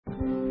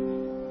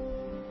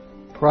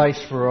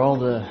Christ, for all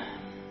the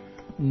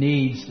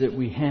needs that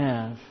we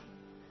have,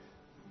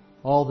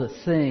 all the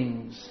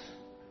things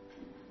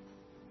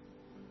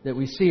that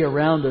we see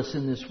around us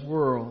in this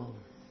world.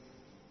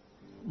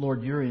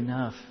 Lord, You're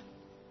enough.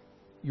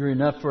 You're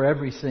enough for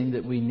everything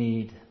that we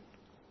need.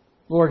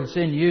 Lord, it's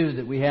in You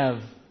that we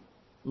have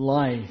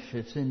life.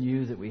 It's in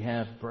You that we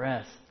have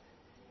breath.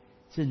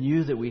 It's in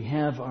You that we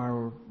have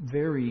our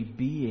very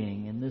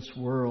being in this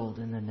world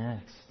and the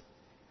next.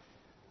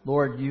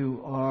 Lord,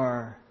 You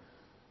are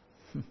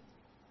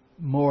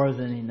more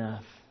than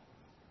enough.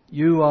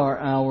 You are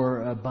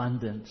our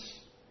abundance.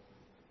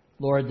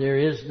 Lord, there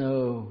is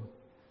no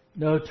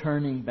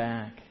turning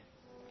back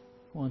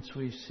once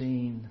we've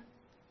seen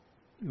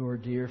Your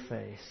dear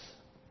face.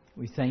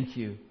 We thank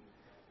You.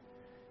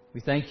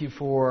 We thank You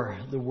for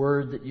the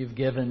Word that You've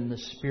given, the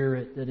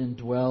Spirit that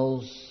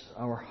indwells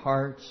our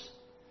hearts.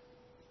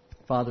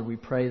 Father, we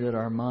pray that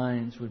our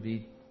minds would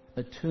be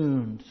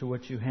attuned to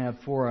what You have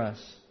for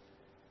us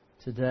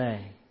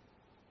today.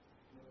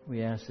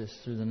 We ask this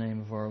through the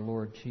name of our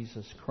Lord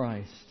Jesus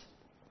Christ.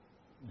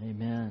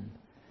 Amen.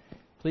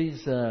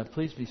 Please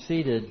be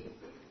seated.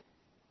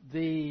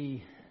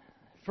 The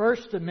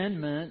First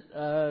Amendment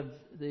of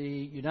the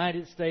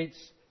United States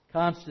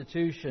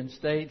Constitution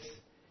states,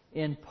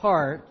 in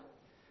part,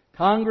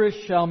 Congress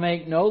shall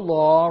make no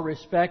law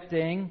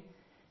respecting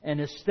an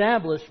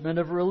establishment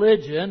of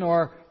religion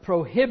or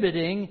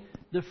prohibiting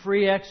the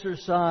free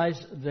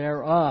exercise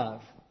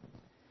thereof.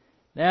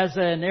 As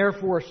an Air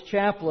Force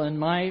chaplain,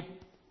 my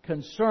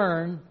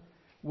concern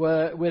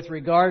with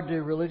regard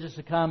to religious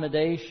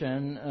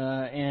accommodation,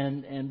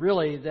 and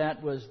really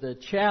that was the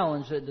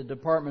challenge that the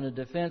Department of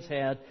Defense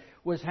had,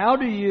 was how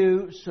do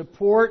you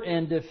support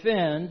and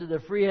defend the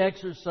free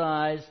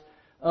exercise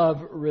of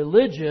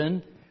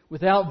religion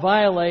without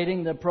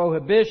violating the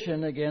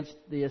prohibition against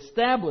the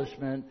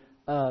establishment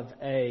of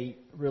a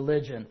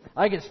religion.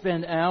 I could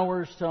spend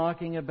hours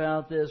talking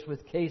about this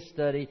with case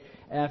study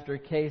after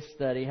case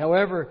study.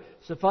 However,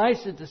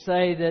 suffice it to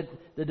say that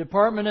the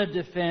Department of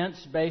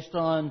Defense, based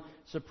on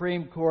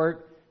Supreme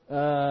Court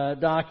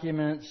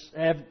documents,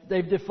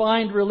 they've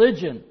defined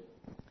religion.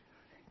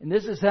 And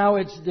this is how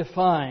it's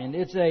defined.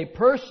 It's a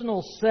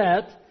personal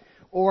set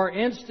or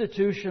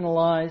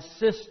institutionalized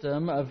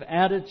system of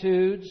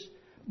attitudes,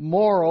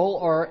 moral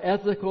or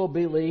ethical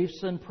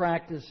beliefs and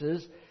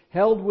practices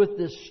held with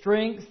the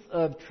strength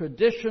of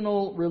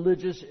traditional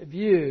religious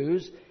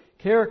views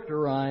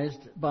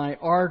characterized by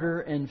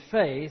ardor and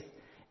faith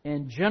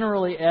and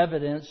generally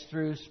evidenced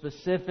through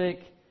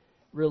specific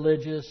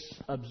religious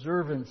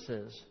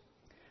observances.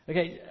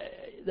 Okay,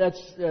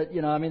 that's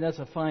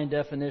a fine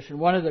definition.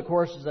 One of the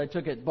courses I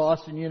took at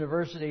Boston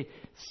University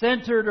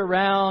centered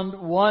around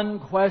one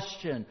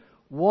question: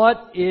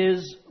 what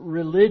is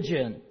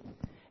religion?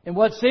 And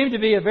what seemed to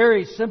be a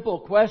very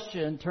simple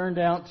question turned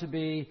out to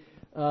be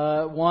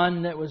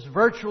one that was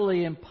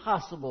virtually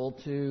impossible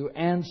to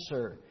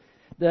answer.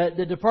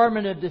 The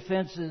Department of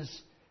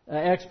Defense's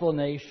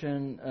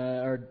explanation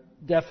or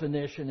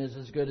definition is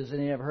as good as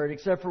any I've heard,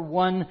 except for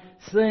one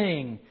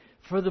thing.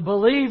 For the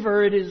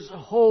believer, it is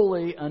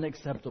wholly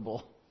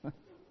unacceptable.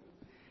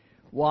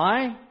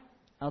 Why?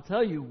 I'll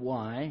tell you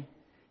why.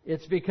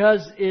 It's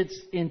because it's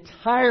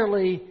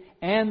entirely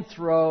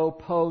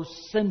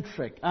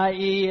anthropocentric,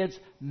 i.e., it's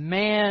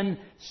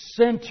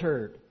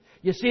man-centered.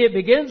 You see, it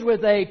begins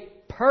with a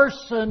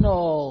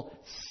personal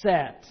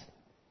set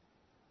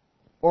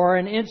or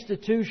an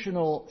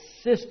institutional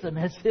system,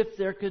 as if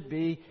there could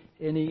be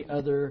any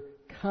other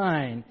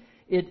kind.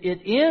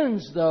 It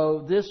ends,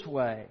 though, this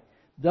way.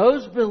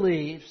 Those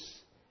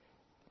beliefs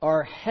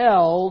are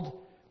held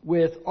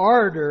with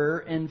ardor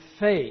and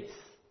faith.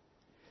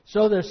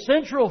 So the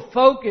central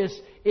focus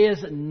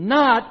is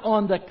not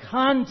on the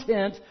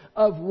content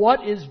of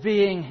what is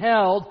being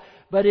held,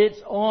 but it's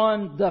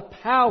on the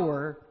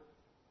power,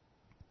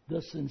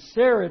 the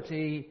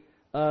sincerity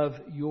of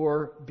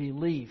your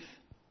belief.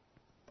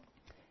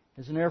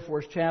 As an Air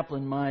Force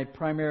chaplain, my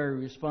primary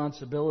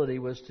responsibility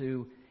was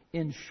to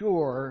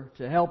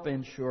help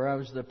ensure, I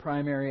was the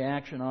primary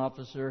action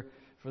officer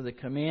for the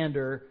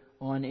commander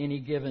on any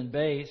given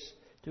base,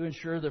 to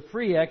ensure the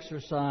free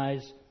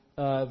exercise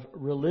of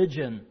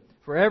religion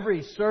for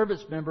every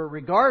service member,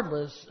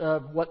 regardless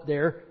of what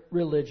their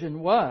religion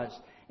was.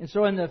 And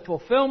so in the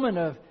fulfillment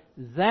of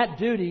that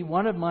duty,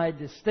 one of my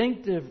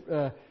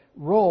distinctive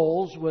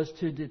roles was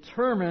to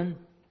determine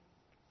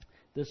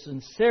the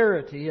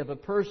sincerity of a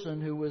person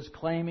who was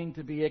claiming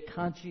to be a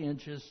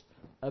conscientious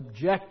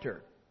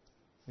objector.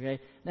 Okay?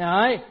 Now,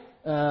 I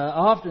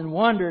often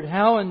wondered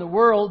how in the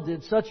world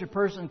did such a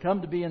person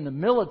come to be in the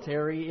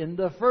military in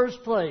the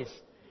first place.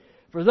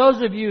 For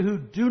those of you who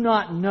do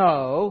not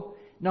know,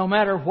 no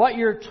matter what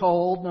you're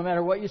told, no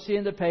matter what you see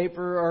in the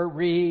paper or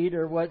read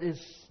or what is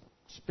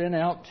spin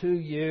out to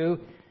you,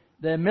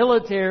 the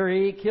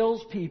military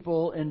kills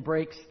people and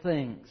breaks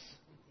things.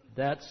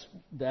 That's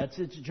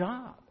its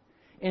job.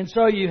 And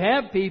so you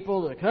have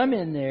people that come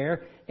in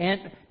there,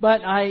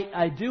 but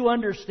I do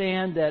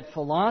understand that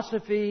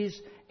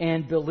philosophies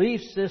and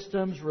belief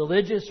systems,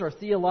 religious or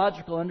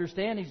theological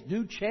understandings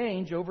do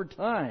change over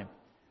time.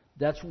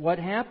 That's what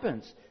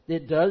happens.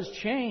 It does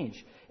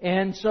change.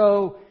 And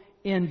so,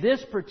 in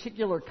this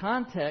particular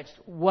context,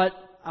 what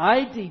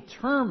I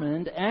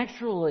determined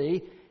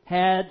actually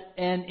had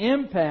an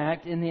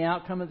impact in the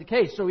outcome of the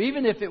case. So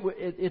even if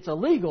it's a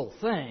legal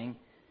thing,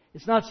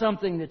 it's not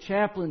something the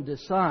chaplain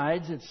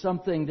decides. It's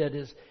something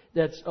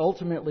that's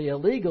ultimately a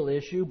legal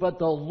issue. But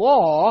the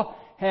law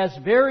has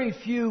very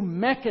few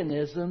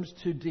mechanisms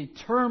to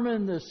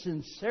determine the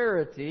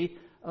sincerity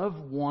of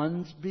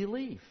one's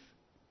belief.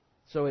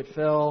 So it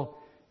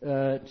fell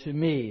to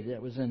me.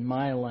 That was in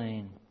my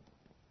lane.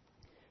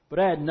 But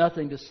I had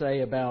nothing to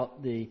say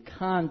about the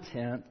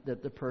content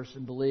that the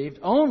person believed,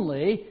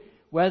 only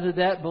whether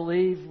that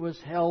belief was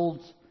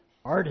held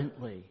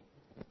ardently,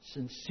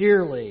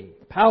 sincerely,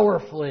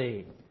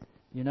 powerfully,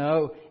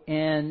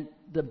 And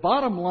the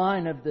bottom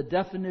line of the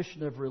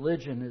definition of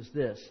religion is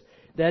this,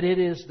 that it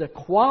is the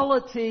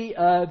quality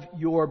of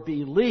your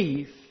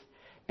belief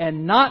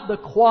and not the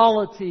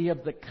quality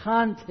of the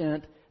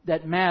content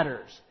that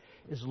matters.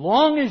 As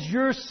long as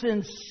you're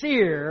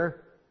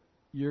sincere,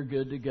 you're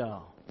good to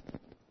go.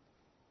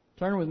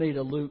 Turn with me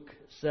to Luke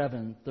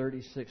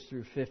 7:36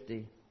 through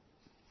 50.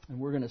 And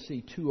we're going to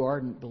see two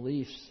ardent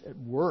beliefs at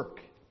work.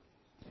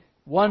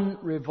 One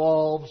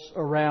revolves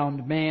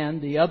around man,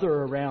 the other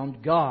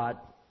around God.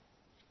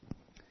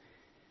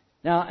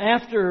 Now,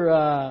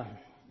 after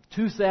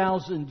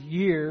 2,000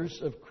 years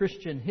of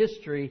Christian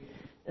history,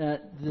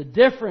 the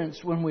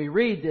difference when we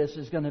read this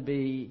is going to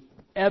be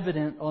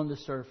evident on the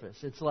surface.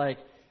 It's like,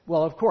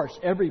 well, of course,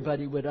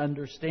 everybody would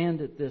understand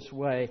it this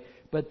way,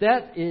 but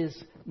that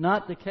is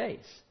not the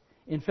case.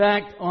 In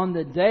fact, on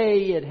the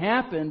day it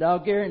happened, I'll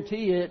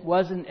guarantee you it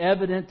wasn't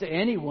evident to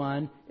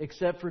anyone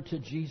except for to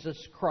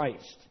Jesus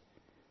Christ.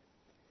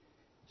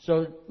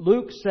 So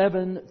Luke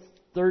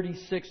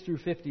 7:36 through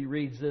 50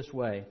 reads this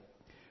way.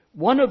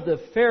 One of the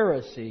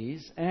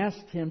Pharisees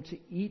asked him to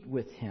eat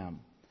with him.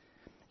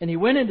 And he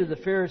went into the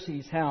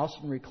Pharisee's house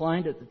and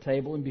reclined at the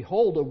table. And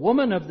behold, a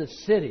woman of the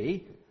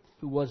city,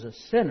 who was a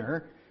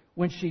sinner,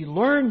 when she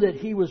learned that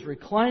he was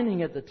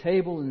reclining at the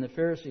table in the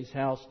Pharisee's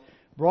house,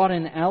 brought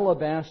an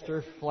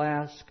alabaster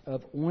flask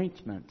of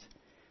ointment.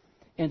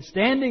 And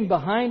standing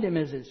behind him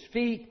at his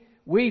feet,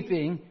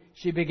 weeping,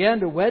 she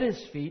began to wet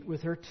his feet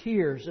with her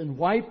tears and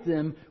wiped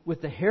them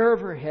with the hair of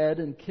her head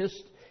and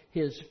kissed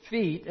his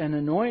feet and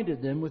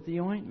anointed them with the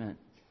ointment.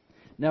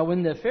 Now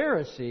when the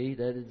Pharisee,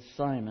 that is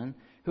Simon,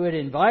 who had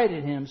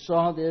invited him,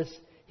 saw this,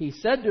 he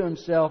said to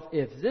himself,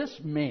 if this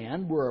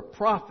man were a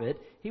prophet,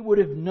 he would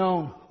have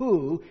known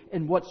who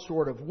and what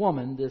sort of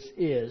woman this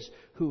is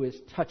who is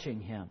touching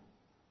him,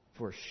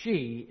 for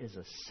she is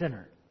a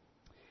sinner.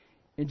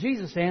 And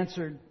Jesus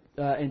answering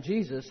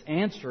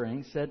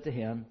said to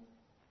him,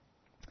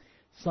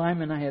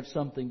 Simon, I have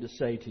something to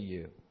say to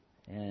you.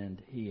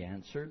 And he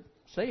answered,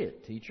 say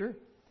it, teacher.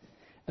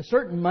 A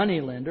certain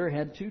moneylender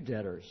had two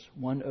debtors.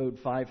 One owed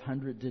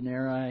 500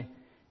 denarii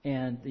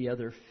and the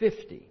other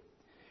 50.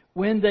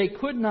 When they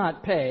could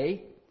not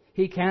pay,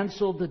 he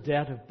canceled the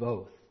debt of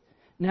both.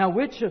 Now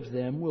which of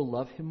them will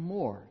love him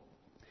more?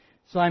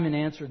 Simon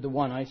answered, the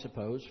one, I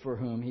suppose, for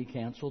whom he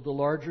canceled the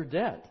larger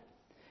debt.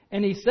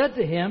 And he said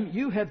to him,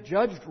 you have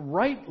judged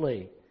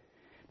rightly.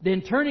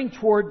 Then turning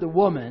toward the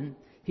woman,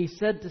 he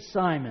said to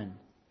Simon,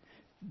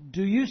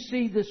 do you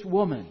see this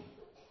woman?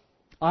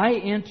 I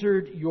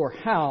entered your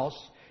house.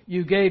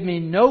 You gave me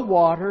no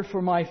water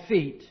for my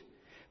feet,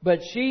 but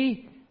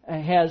she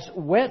has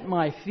wet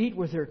my feet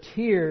with her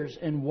tears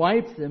and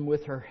wiped them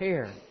with her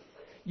hair.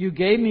 You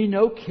gave me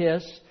no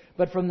kiss,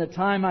 but from the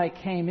time I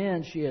came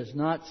in, she has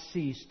not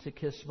ceased to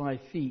kiss my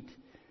feet.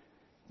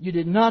 You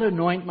did not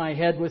anoint my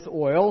head with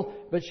oil,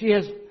 but she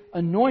has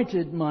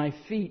anointed my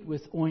feet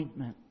with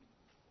ointment.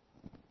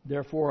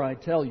 Therefore I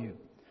tell you,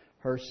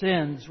 her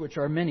sins, which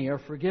are many, are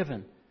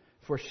forgiven,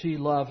 for she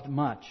loved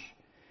much.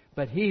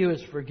 But he who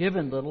is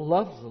forgiven little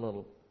loves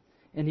little.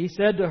 And he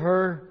said to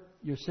her,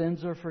 your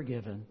sins are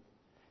forgiven.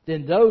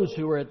 Then those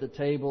who were at the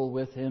table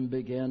with him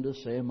began to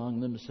say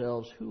among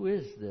themselves, who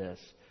is this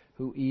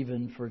who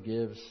even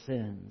forgives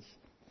sins?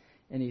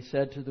 And he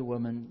said to the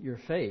woman, your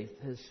faith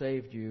has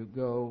saved you.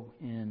 Go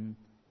in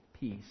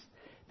peace.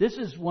 This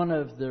is one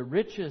of the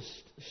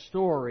richest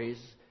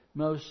stories,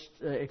 most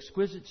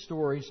exquisite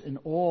stories in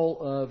all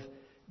of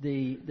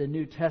the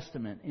New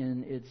Testament,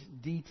 in its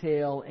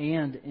detail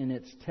and in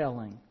its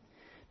telling.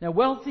 Now,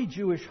 wealthy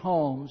Jewish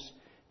homes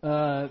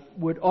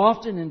would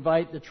often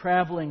invite the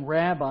traveling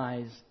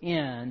rabbis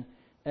in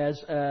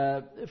as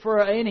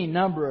for any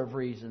number of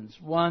reasons.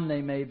 One,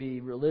 they may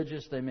be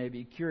religious, they may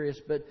be curious,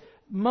 but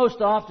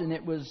most often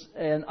it was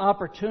an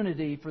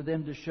opportunity for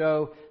them to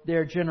show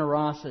their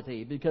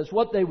generosity. Because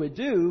what they would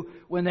do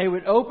when they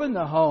would open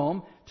the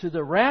home to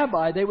the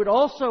rabbi, they would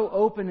also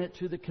open it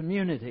to the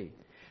community.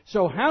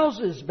 So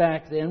houses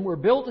back then were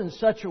built in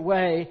such a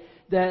way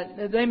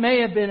that they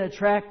may have been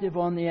attractive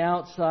on the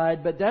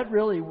outside, but that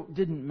really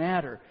didn't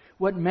matter.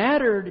 What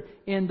mattered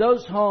in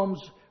those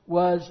homes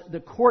was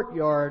the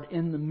courtyard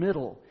in the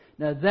middle.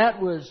 Now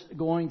that was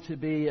going to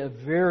be a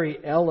very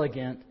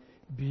elegant,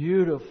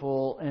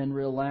 beautiful, and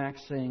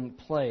relaxing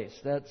place.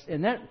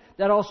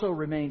 That also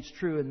remains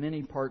true in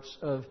many parts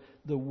of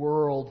the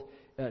world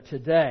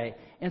today.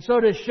 And so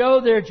to show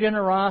their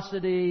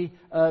generosity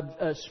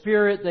of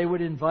spirit, they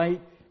would invite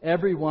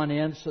everyone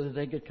in so that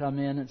they could come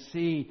in and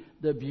see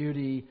the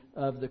beauty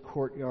of the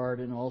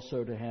courtyard and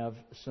also to have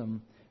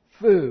some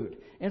food.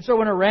 And so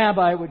when a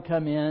rabbi would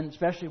come in,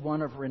 especially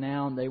one of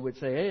renown, they would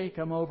say, "Hey,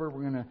 come over,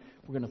 we're going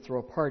to throw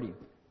a party."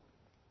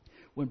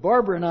 When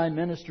Barbara and I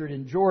ministered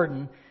in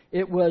Jordan,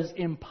 it was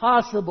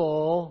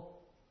impossible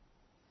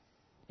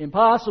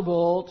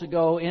to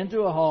go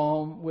into a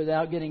home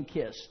without getting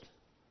kissed.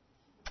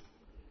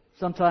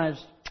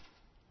 Sometimes,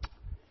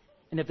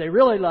 and if they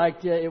really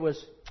liked you, it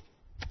was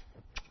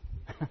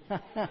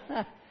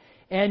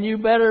and you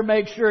better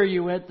make sure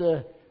you went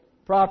the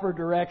proper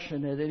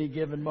direction at any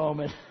given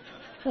moment.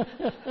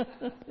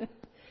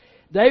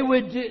 They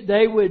would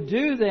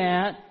do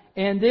that,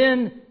 and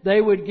then they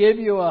would give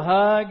you a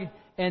hug,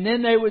 and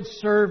then they would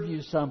serve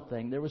you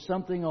something. There was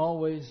something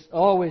always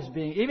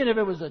being, even if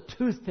it was a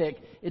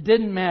toothpick, it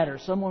didn't matter.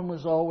 Someone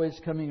was always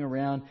coming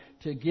around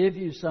to give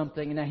you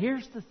something. Now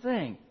here's the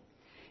thing.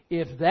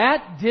 If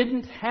that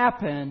didn't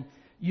happen,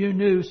 you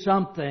knew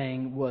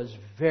something was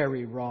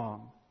very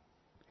wrong.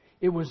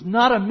 It was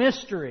not a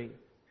mystery.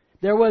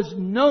 There was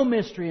no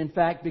mystery, in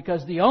fact,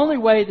 because the only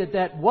way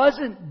that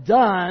wasn't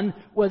done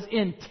was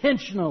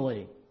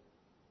intentionally.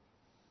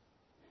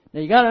 Now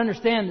you got to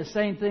understand the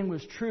same thing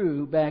was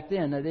true back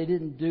then. Now they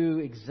didn't do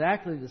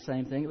exactly the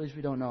same thing. At least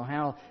we don't know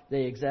how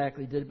they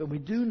exactly did it. But we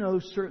do know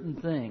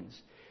certain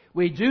things.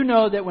 We do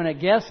know that when a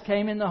guest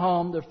came in the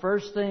home, the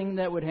first thing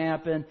that would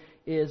happen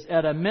is,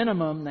 at a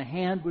minimum, the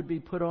hand would be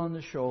put on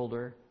the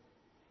shoulder,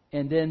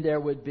 and then there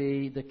would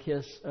be the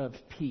kiss of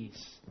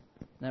peace.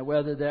 Now,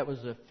 whether that was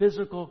a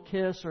physical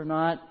kiss or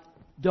not,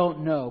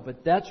 don't know.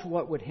 But that's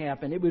what would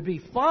happen. It would be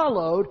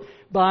followed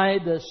by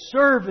the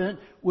servant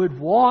would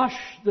wash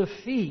the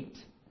feet.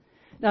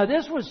 Now,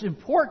 this was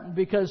important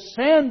because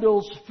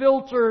sandals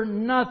filter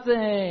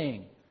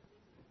nothing.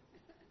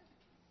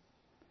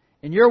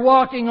 And you're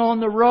walking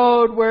on the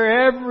road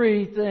where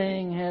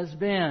everything has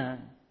been.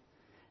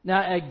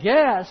 Now, a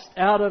guest,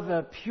 out of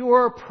a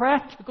pure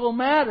practical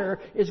matter,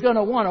 is going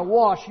to want to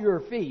wash your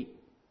feet.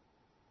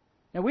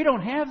 Now, we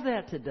don't have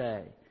that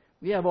today.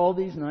 We have all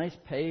these nice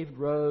paved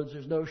roads.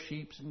 There's no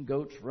sheep and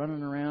goats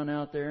running around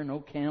out there. No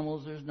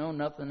camels. There's no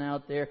nothing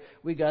out there.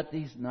 We got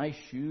these nice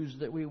shoes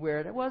that we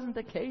wear. That wasn't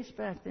the case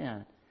back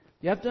then.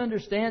 You have to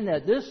understand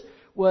that this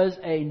was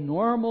a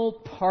normal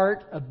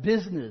part of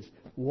business.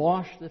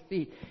 Wash the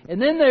feet.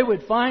 And then they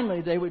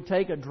would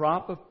take a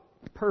drop of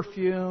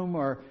perfume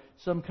or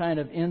some kind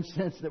of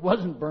incense that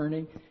wasn't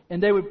burning,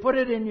 and they would put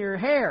it in your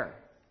hair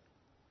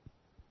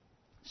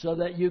so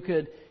that you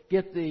could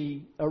get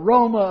the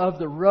aroma of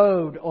the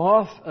road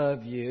off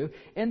of you.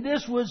 And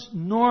this was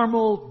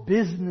normal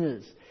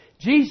business.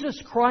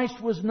 Jesus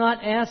Christ was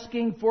not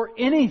asking for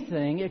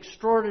anything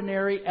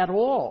extraordinary at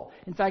all.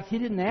 In fact, He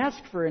didn't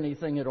ask for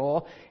anything at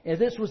all. And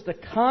this was the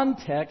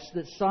context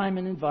that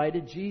Simon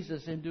invited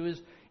Jesus into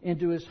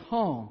his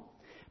home.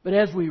 But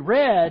as we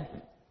read,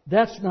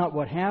 that's not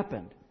what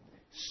happened.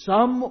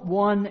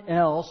 Someone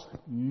else,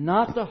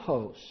 not the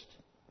host,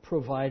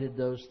 provided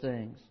those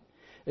things.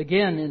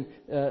 Again,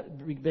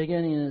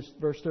 beginning in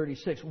verse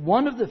 36,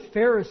 one of the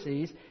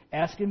Pharisees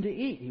asked Him to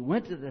eat. He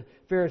went to the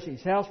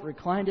Pharisee's house,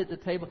 reclined at the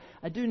table.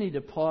 I do need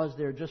to pause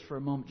there just for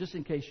a moment, just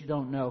in case you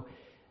don't know.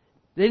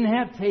 They didn't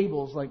have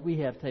tables like we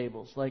have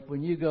tables. Like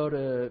when you go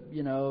to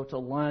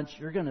lunch,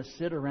 you're going to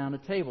sit around a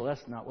table.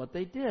 That's not what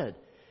they did.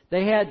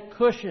 They had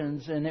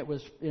cushions, and it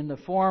was in the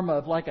form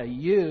of like a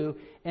U,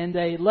 and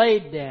they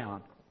laid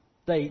down.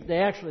 They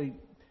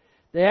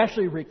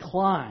actually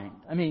reclined.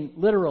 I mean,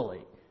 literally.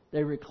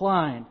 They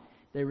reclined.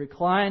 They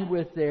reclined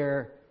with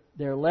their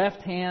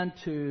left hand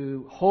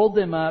to hold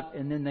them up,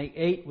 and then they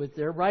ate with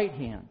their right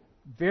hand.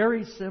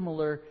 Very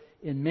similar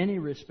in many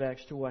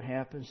respects to what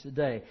happens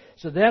today.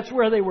 So that's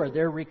where they were.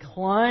 They're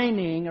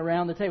reclining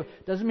around the table.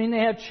 Doesn't mean they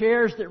have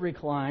chairs that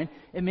recline.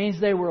 It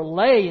means they were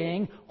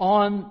laying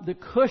on the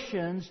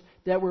cushions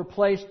that were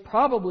placed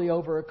probably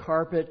over a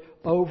carpet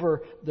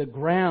over the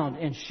ground.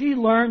 And she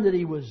learned that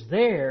He was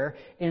there,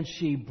 and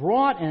she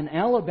brought an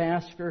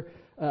alabaster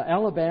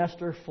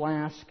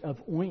flask of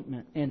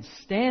ointment, and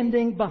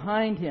standing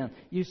behind Him.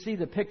 You see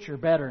the picture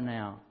better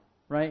now,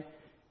 right?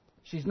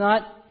 She's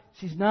not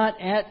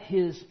at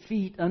His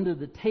feet under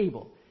the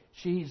table.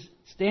 She's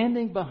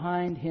standing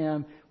behind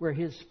Him where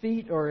His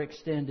feet are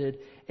extended,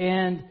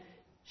 and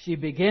she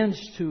begins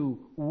to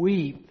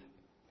weep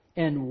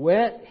and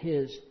wet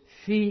His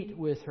feet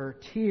with her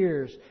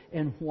tears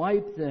and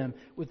wiped them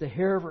with the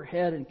hair of her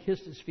head and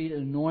kissed His feet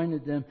and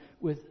anointed them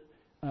with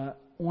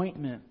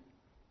ointment.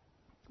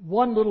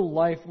 One little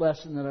life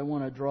lesson that I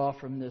want to draw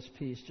from this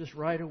piece just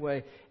right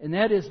away, and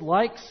that is,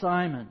 like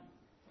Simon,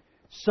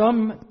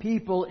 some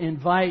people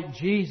invite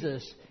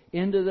Jesus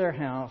into their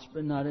house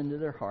but not into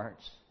their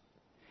hearts.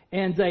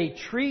 And they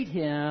treat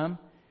Him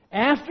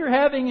After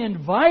having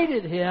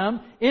invited Him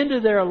into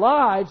their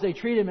lives, they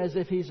treat Him as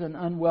if He's an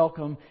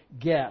unwelcome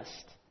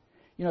guest.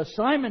 You know,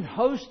 Simon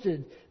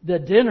hosted the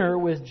dinner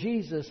with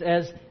Jesus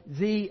as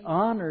the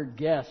honored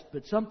guest,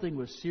 but something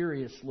was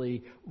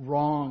seriously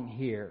wrong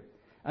here.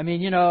 I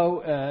mean, you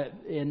know,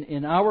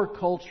 in our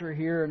culture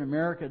here in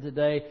America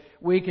today,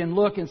 we can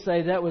look and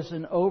say that was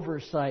an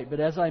oversight. But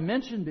as I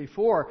mentioned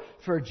before,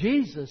 for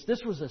Jesus,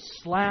 this was a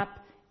slap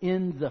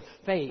in the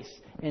face,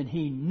 and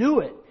He knew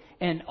it.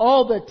 And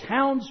all the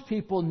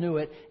townspeople knew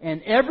it,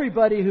 and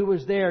everybody who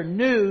was there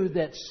knew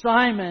that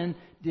Simon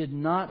did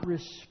not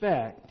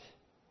respect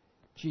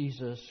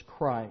Jesus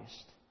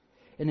Christ.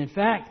 And in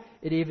fact,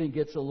 it even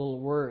gets a little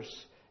worse,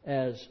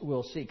 as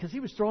we'll see, because he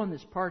was throwing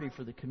this party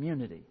for the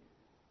community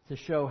to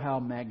show how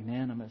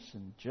magnanimous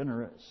and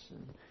generous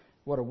and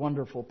what a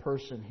wonderful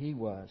person he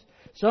was.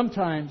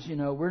 Sometimes, you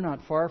know, we're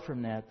not far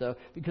from that, though,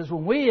 because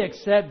when we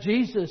accept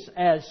Jesus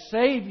as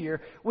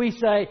Savior, we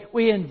say,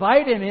 we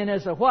invite Him in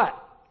as a what?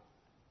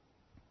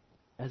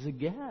 As a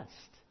guest.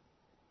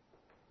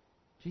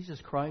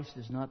 Jesus Christ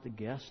is not the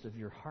guest of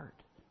your heart.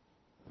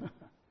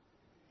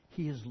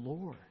 He is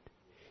Lord.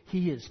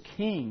 He is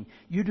King.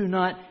 You do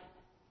not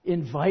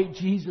invite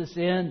Jesus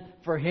in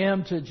for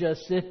Him to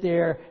just sit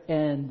there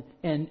and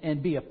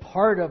be a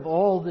part of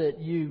all that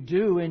you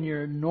do in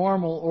your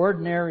normal,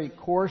 ordinary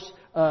course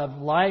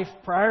of life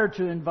prior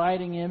to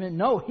inviting Him in.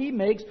 No, He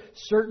makes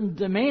certain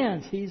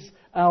demands. He's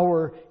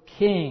our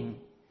King.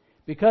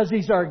 Because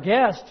He's our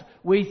guest,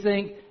 we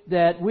think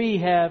that we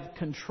have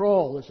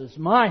control. This is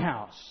my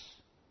house.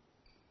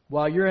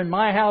 While you're in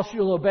my house,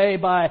 you'll obey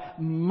by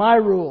my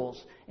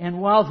rules.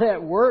 And while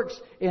that works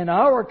in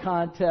our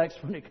context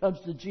when it comes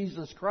to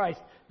Jesus Christ,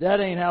 that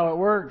ain't how it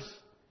works.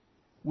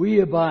 We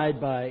abide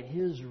by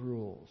His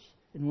rules.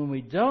 And when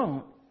we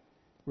don't,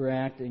 we're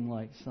acting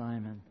like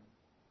Simon.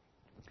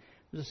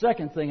 There's a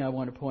second thing I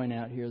want to point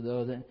out here,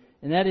 though,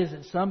 and that is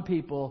that some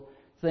people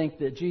think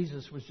that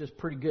Jesus was just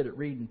pretty good at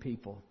reading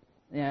people.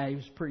 Yeah, He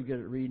was pretty good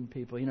at reading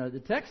people. You know, the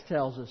text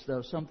tells us,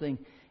 though, something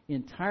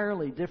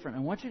entirely different.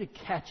 I want you to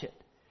catch it,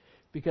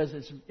 because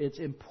it's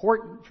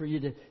important for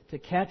you to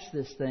catch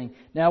this thing.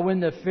 Now,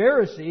 when the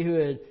Pharisee who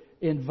had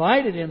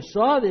invited Him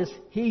saw this,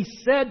 he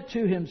said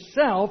to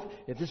himself,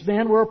 if this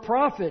man were a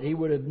prophet, he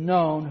would have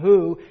known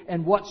who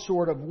and what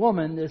sort of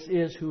woman this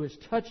is who is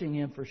touching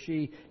him, for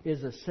she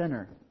is a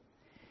sinner.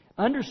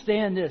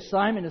 Understand this,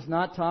 Simon is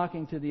not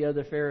talking to the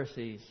other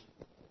Pharisees.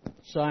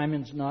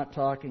 Simon's not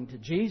talking to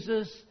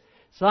Jesus.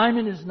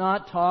 Simon is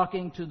not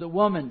talking to the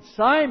woman.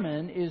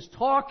 Simon is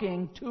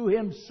talking to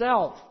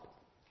himself.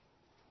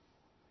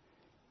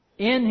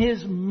 In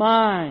his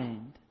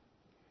mind.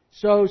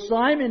 So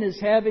Simon is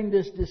having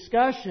this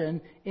discussion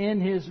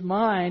in his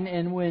mind,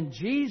 and when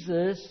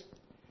Jesus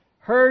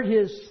heard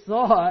his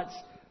thoughts,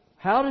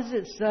 how does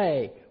it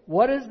say?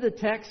 What does the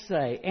text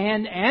say?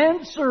 And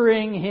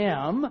answering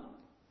him,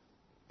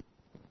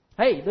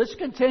 hey, let's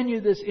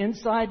continue this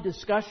inside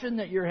discussion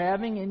that you're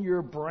having in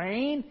your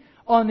brain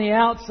on the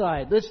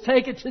outside. Let's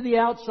take it to the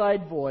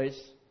outside voice.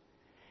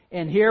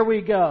 And here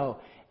we go.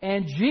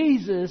 And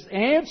Jesus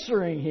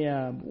answering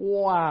him,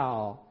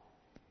 wow.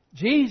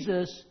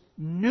 Jesus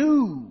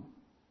knew.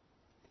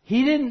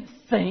 He didn't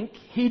think.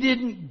 He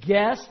didn't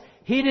guess.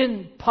 He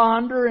didn't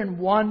ponder and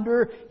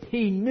wonder.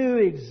 He knew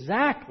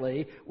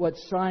exactly what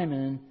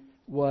Simon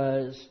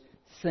was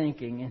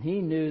thinking. And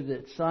he knew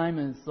that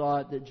Simon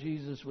thought that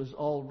Jesus was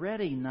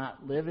already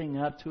not living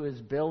up to his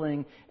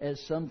billing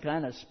as some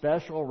kind of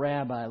special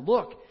rabbi.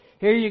 Look,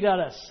 here you got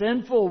a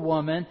sinful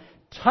woman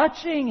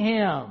touching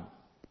him.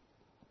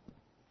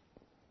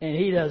 And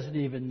he doesn't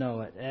even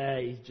know it.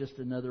 He's just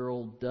another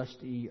old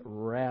dusty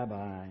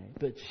rabbi.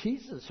 But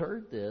Jesus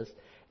heard this,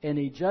 and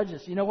He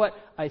judges. You know what?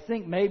 I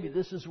think maybe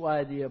this is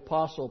why the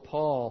Apostle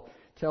Paul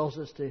tells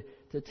us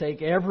to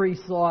take every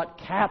thought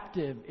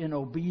captive in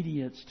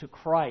obedience to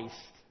Christ.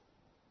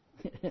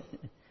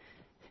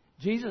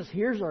 Jesus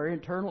hears our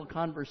internal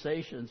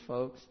conversations,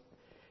 folks.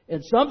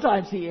 And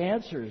sometimes He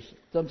answers.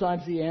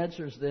 Sometimes He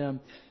answers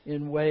them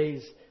in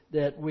ways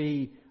that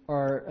we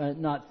are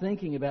not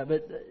thinking about.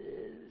 But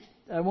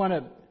I want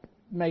to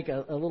make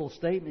a little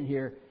statement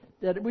here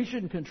that we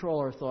shouldn't control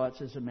our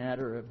thoughts as a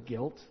matter of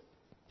guilt.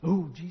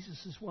 Oh,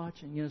 Jesus is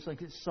watching. You know, it's like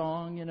this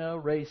song, you know,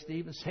 Ray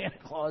Stevens, Santa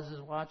Claus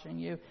is watching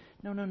you.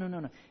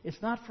 No.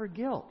 It's not for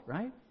guilt,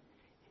 right?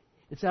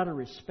 It's out of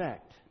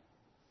respect.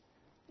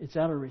 It's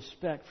out of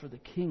respect for the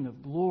King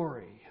of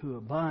Glory who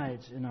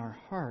abides in our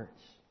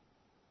hearts.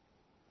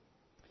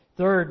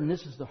 Third, and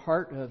this is the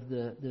heart of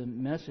the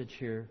message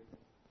here,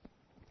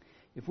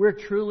 if we're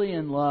truly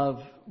in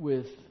love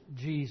with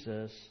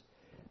Jesus,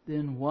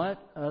 then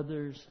what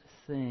others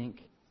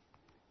think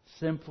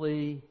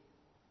simply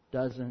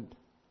doesn't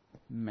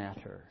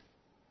matter.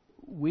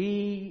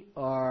 We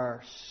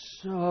are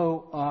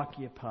so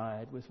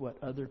occupied with what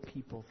other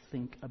people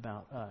think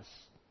about us,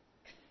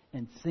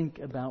 and think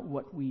about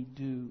what we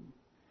do,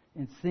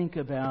 and think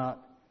about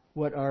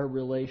what our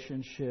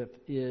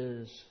relationship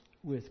is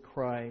with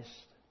Christ.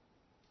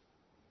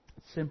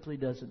 It simply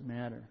doesn't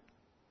matter.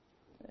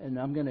 and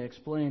I'm going to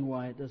explain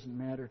why it doesn't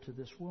matter to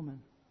this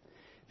woman.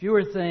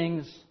 Fewer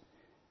things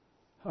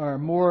are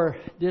more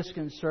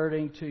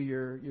disconcerting to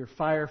your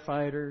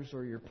firefighters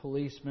or your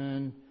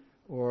policemen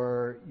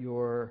or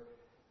your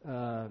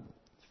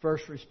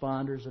first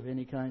responders of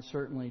any kind,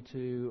 certainly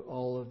to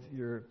all of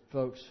your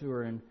folks who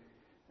are in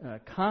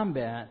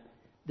combat,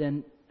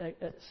 than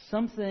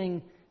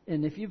something.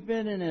 And if you've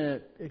been in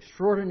an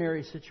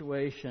extraordinary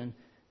situation,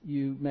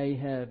 you may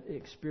have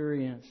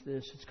experienced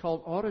this. It's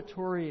called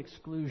auditory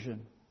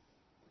exclusion,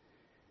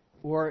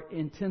 or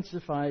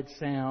intensified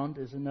sound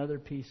is another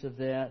piece of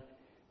that,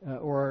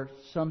 or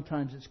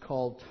sometimes it's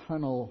called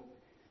tunnel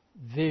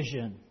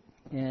vision.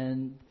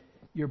 And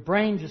your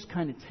brain just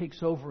kind of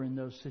takes over in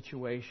those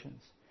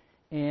situations.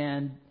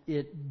 And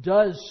it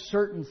does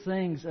certain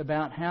things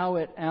about how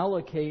it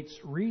allocates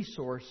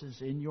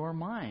resources in your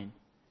mind,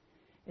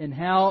 and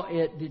how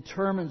it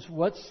determines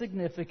what's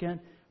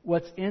significant,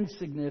 what's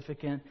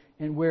insignificant,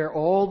 and where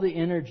all the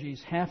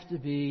energies have to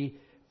be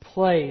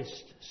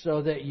placed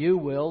so that you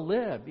will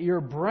live.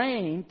 Your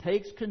brain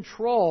takes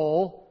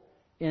control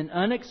in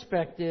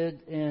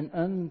unexpected and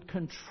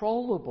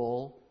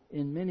uncontrollable,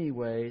 in many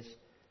ways,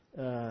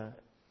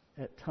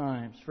 at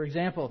times. For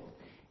example,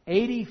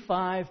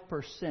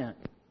 85%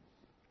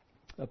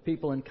 of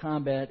people in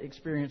combat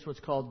experience what's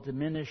called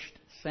diminished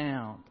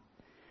sound.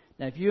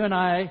 Now, if you and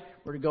I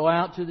were to go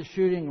out to the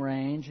shooting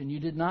range and you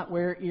did not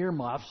wear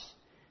earmuffs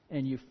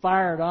and you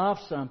fired off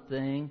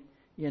something,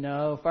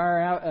 fire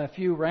out a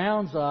few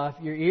rounds off,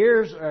 your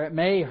ears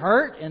may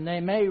hurt and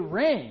they may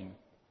ring.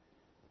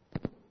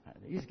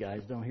 These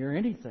guys don't hear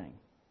anything,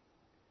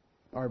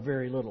 or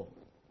very little.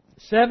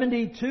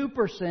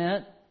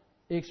 72%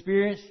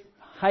 experienced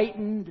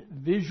heightened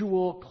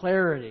visual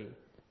clarity.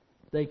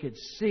 They could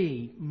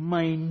see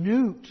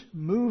minute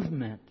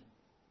movement.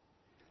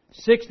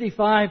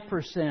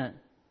 65%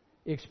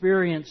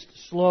 experienced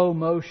slow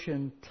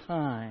motion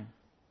time.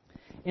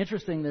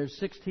 Interesting, there's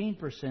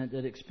 16%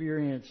 that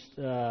experienced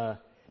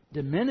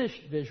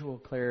diminished visual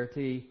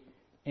clarity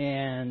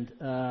and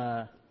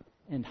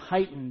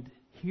heightened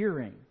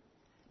hearing.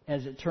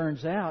 As it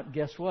turns out,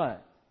 guess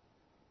what?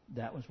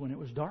 That was when it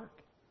was dark.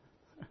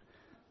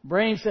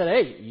 Brain said,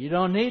 hey, you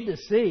don't need to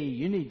see,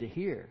 you need to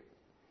hear.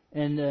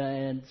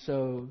 And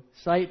so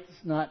sight's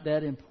not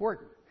that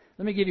important.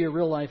 Let me give you a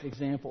real life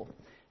example.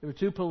 There were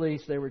two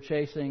police. They were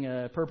chasing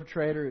a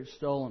perpetrator who had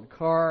stolen a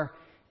car.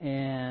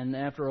 And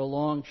after a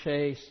long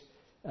chase,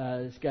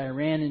 this guy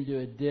ran into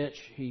a ditch.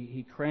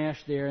 He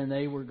crashed there, and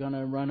they were going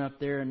to run up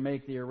there and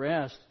make the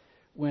arrest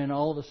when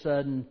all of a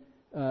sudden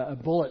a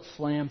bullet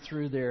slammed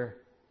through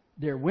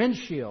their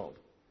windshield.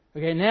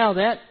 Okay, now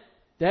that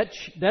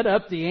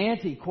upped the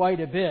ante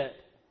quite a bit.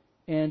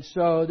 And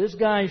so this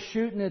guy's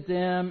shooting at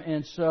them,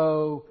 and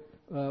so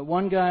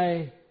one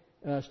guy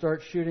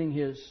starts shooting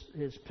his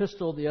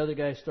pistol, the other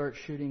guy starts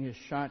shooting his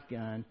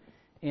shotgun,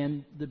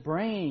 and the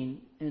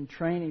brain and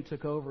training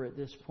took over at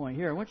this point.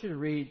 Here, I want you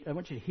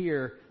to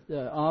hear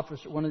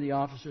one of the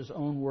officer's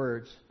own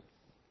words.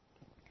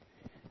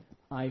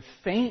 I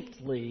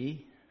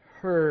faintly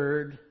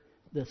heard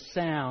the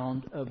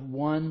sound of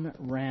one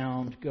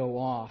round go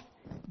off.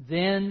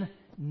 Then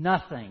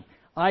nothing.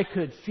 I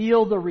could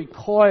feel the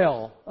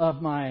recoil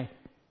of my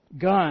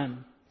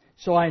gun,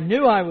 so I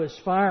knew I was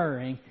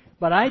firing,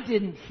 but I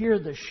didn't hear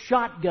the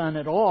shotgun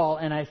at all,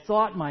 and I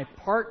thought my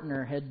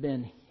partner had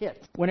been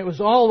hit. When it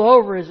was all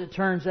over, as it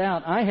turns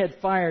out, I had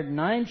fired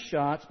 9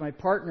 shots, my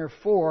partner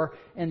 4,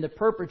 and the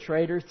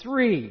perpetrator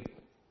 3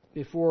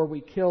 before we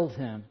killed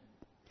him.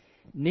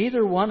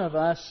 Neither one of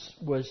us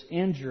was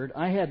injured.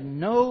 I had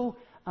no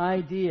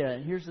idea,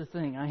 and here's the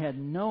thing, I had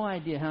no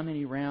idea how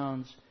many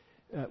rounds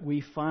we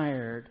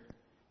fired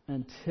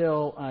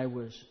until I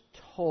was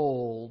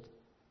told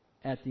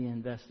at the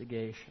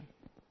investigation.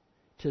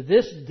 To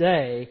this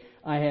day,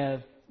 I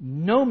have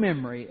no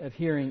memory of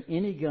hearing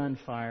any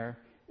gunfire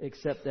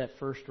except that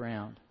first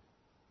round.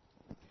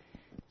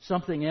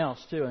 Something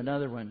else, too,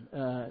 another one,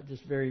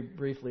 just very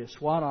briefly. A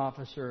SWAT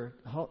officer,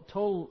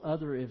 total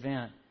other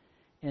event,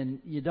 and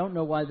you don't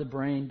know why the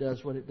brain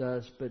does what it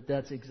does, but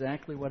that's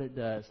exactly what it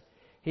does.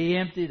 He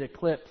emptied a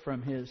clip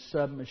from his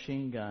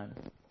submachine gun,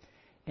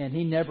 and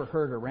he never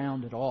heard a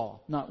round at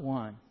all, not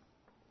one.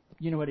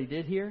 You know what he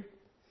did hear?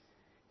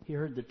 He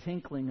heard the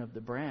tinkling of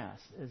the brass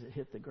as it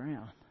hit the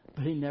ground,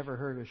 but he never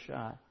heard a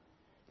shot.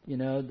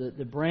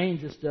 The brain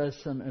just does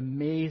some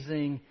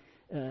amazing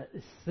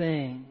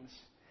things.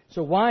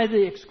 So why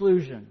the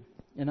exclusion?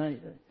 And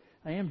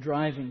I am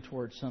driving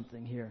towards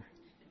something here.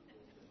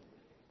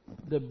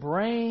 The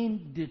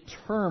brain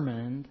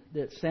determined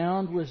that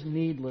sound was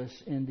needless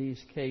in these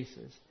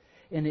cases,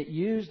 and it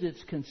used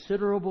its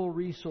considerable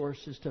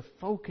resources to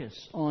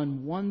focus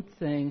on one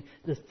thing,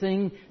 the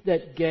thing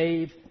that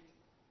gave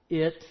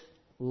it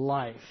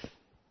life.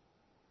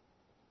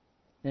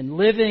 And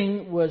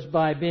living was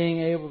by being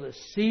able to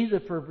see the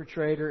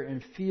perpetrator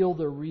and feel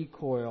the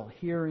recoil.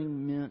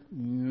 Hearing meant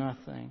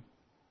nothing.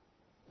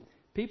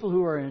 People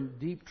who are in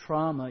deep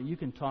trauma, you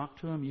can talk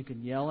to them, you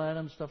can yell at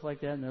them, stuff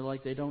like that, and they're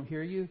like they don't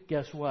hear you.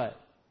 Guess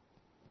what?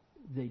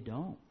 They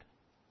don't.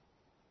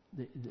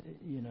 They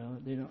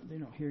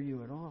don't hear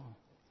you at all.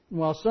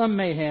 While some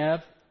may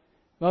have,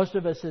 most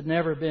of us have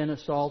never been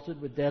assaulted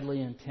with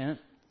deadly intent.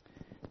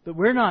 But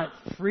we're not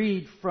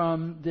freed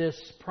from this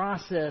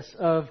process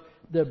of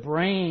the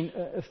brain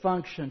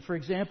function. For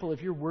example,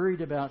 if you're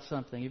worried about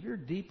something, if you're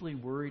deeply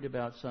worried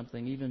about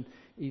something,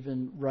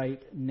 even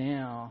right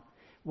now,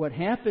 what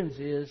happens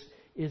is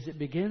it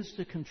begins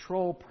to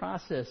control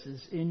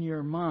processes in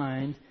your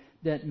mind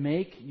that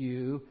make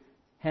you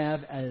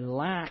have a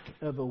lack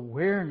of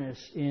awareness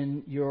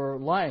in your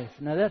life.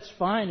 Now, that's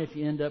fine if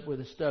you end up with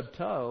a stubbed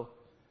toe,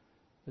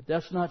 but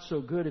that's not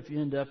so good if you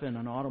end up in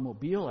an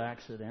automobile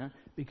accident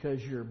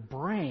because your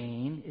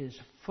brain is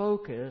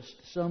focused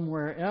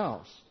somewhere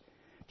else.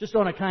 Just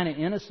on a kind of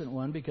innocent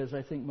one, because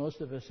I think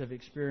most of us have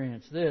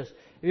experienced this.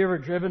 Have you ever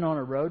driven on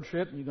a road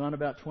trip and you've gone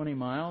about 20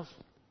 miles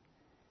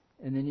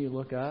and then you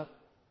look up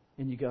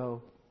and you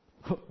go,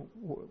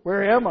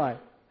 where am I?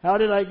 How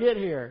did I get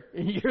here?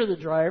 And you're the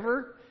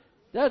driver?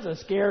 That's a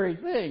scary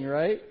thing,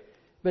 right?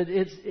 But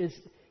it's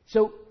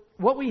so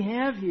what we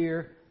have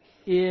here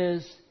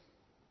is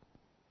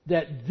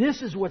that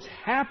this is what's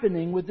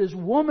happening with this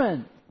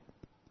woman.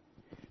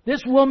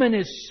 This woman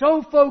is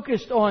so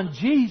focused on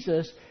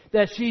Jesus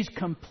that she's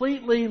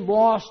completely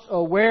lost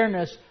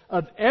awareness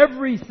of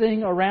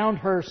everything around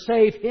her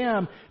save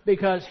Him,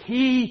 because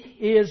He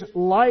is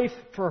life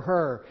for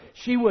her.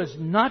 She was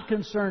not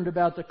concerned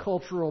about the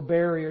cultural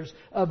barriers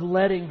of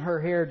letting her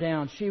hair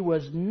down. She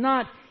was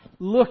not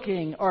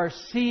looking or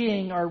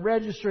seeing or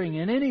registering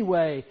in any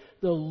way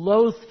the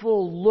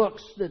loathful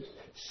looks that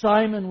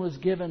Simon was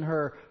giving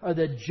her, or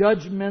the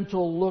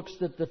judgmental looks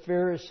that the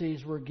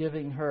Pharisees were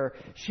giving her.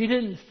 She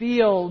didn't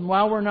feel, and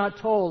while we're not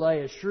told, I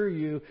assure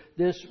you,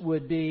 this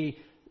would be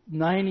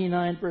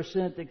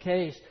 99% the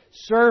case,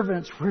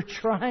 servants were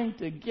trying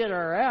to get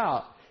her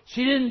out.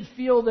 She didn't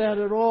feel that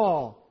at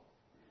all.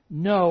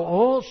 No,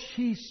 all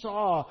she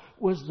saw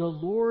was the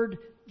Lord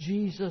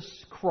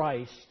Jesus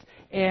Christ,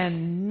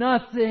 and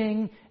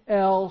nothing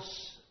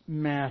else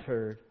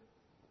mattered.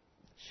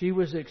 She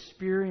was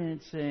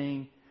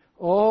experiencing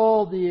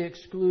all the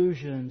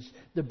exclusions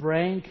the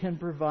brain can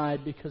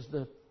provide, because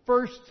the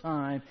first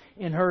time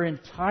in her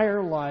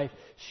entire life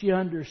she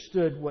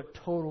understood what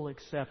total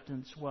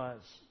acceptance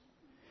was.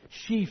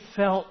 She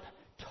felt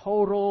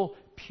total,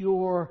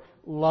 pure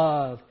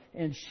love,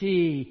 and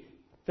she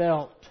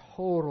felt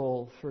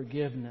total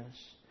forgiveness.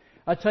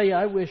 I tell you,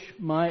 I wish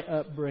my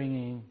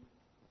upbringing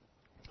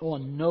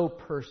on no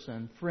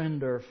person,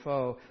 friend or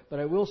foe, but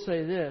I will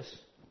say this.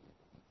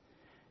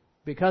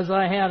 Because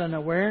I had an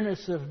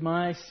awareness of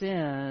my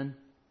sin,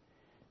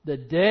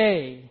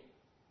 the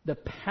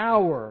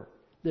power,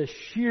 the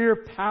sheer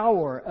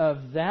power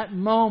of that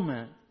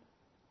moment,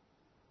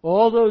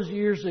 all those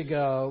years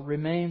ago,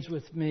 remains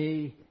with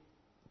me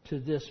to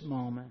this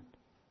moment.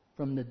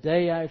 From the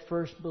day I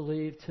first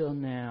believed till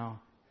now.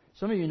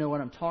 Some of you know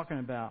what I'm talking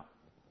about.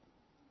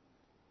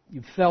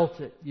 You've felt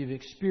it. You've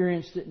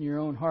experienced it in your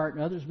own heart,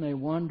 and others may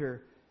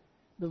wonder.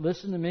 But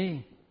listen to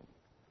me.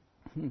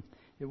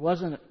 It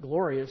wasn't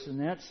glorious in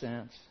that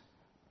sense.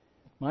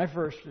 My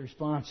first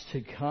response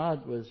to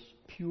God was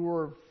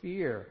pure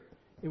fear.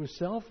 It was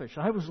selfish.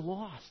 I was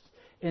lost.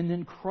 And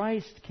then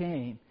Christ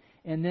came.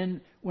 And then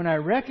when I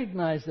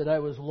recognized that I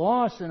was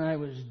lost and I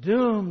was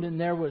doomed and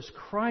there was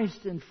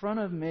Christ in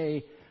front of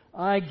me,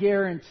 I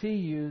guarantee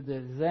you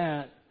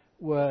that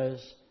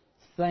was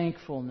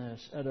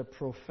thankfulness at a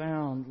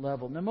profound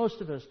level. Now,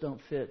 most of us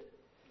don't fit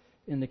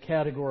in the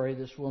category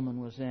this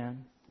woman was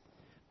in.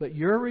 But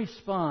your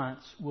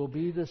response will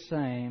be the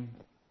same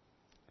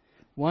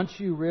once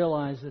you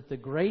realize that the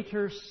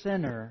greater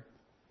sinner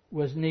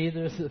was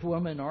neither the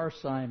woman or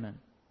Simon.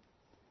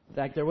 In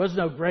fact, there was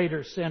no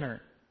greater sinner.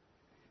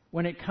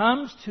 When it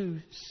comes to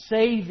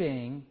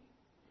saving,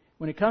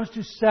 when it comes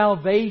to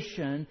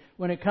salvation,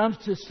 when it comes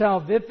to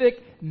salvific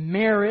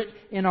merit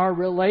in our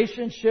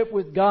relationship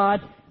with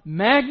God,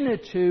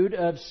 magnitude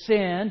of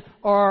sin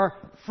or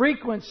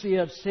frequency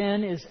of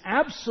sin is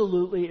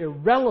absolutely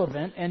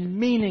irrelevant and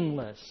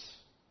meaningless.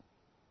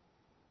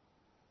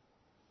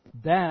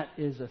 That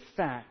is a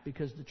fact,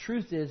 because the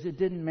truth is, it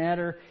didn't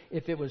matter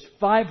if it was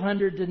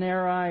 500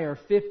 denarii or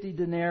 50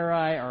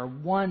 denarii or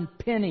 1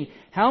 penny.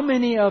 How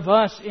many of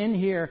us in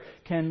here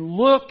can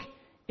look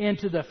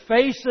into the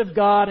face of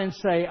God and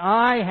say,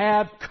 I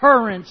have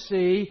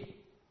currency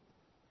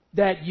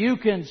that you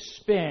can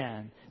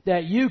spend,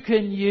 that you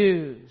can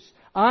use.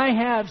 I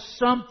have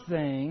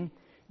something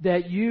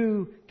that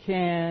you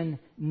can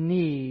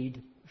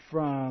need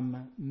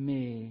from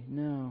me.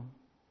 No,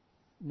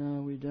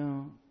 we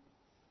don't.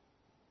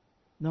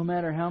 No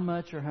matter how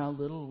much or how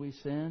little we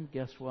sin,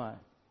 guess what?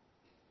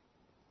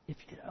 If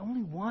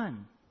only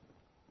one.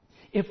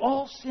 If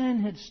all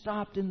sin had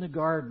stopped in the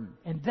garden,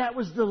 and that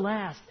was the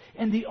last,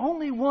 and the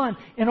only one,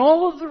 and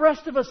all of the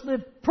rest of us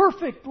lived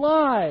perfect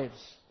lives,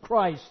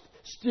 Christ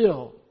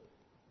still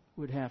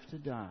would have to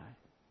die.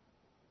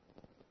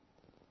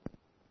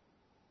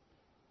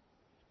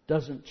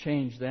 Doesn't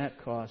change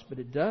that cost, but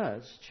it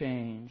does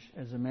change,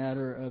 as a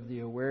matter of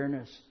the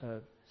awareness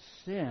of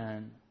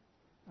sin,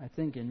 I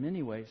think, in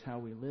many ways, how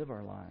we live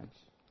our lives.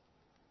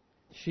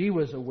 She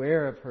was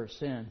aware of her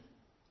sin.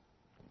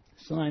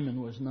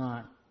 Simon was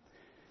not.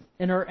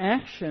 And her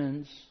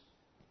actions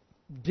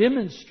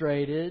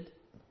demonstrated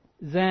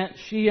that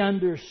she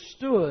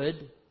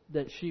understood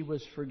that she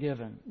was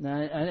forgiven.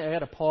 Now, I got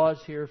to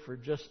pause here for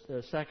just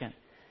a second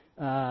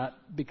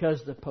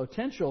because the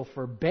potential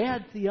for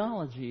bad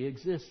theology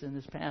exists in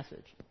this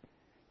passage.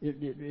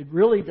 It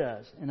really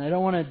does. And I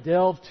don't want to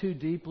delve too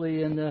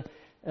deeply in the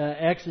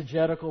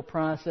exegetical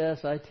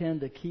process. I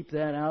tend to keep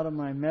that out of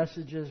my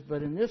messages.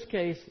 But in this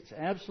case, it's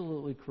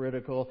absolutely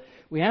critical.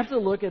 We have to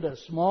look at a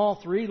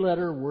small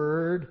 3-letter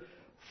word,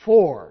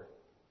 for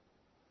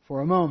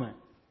a moment.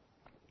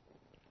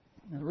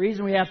 Now, the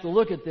reason we have to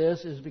look at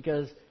this is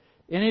because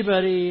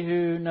anybody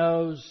who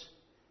knows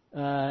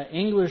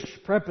English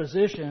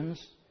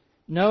prepositions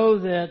know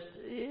that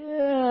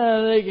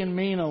they can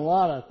mean a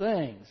lot of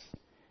things.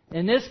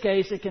 In this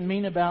case, it can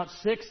mean about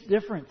 6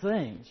 different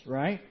things,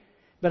 right?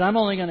 But I'm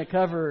only going to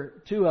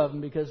cover 2 of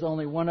them because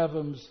only one of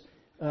them's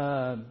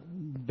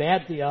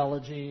bad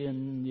theology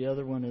and the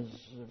other one is,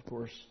 of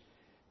course,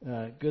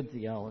 good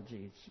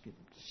theology. You could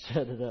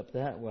set it up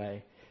that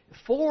way.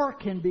 For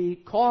can be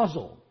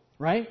causal,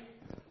 right?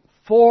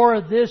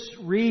 For this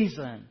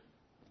reason.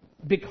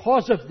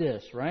 Because of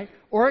this, right?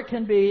 Or it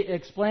can be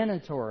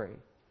explanatory.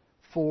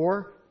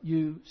 For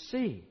you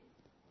see.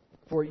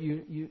 For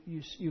you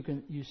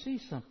see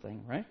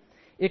something, right?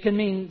 It can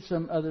mean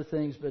some other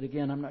things, but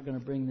again, I'm not going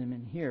to bring them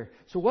in here.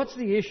 So what's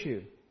the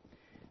issue?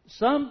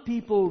 Some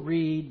people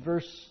read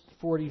verse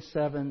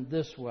 47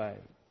 this way.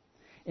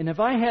 And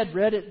if I had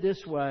read it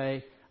this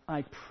way,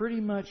 I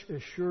pretty much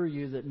assure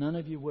you that none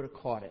of you would have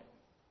caught it.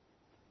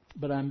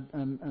 But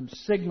I'm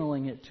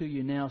signaling it to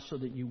you now so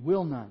that you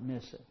will not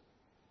miss it.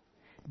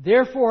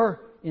 Therefore,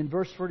 in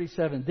verse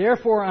 47,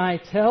 therefore I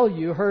tell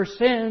you, her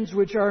sins,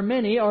 which are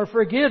many, are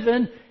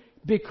forgiven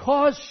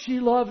because she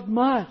loved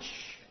much.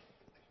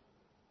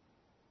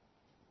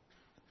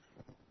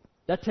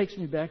 That takes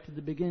me back to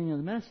the beginning of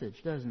the message,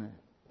 doesn't it?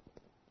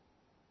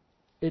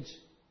 It's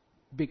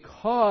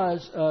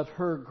because of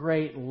her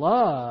great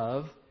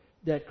love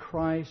that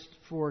Christ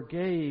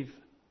forgave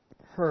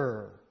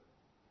her.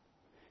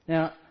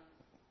 Now,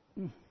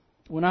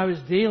 when I was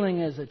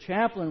dealing as a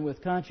chaplain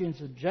with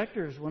conscientious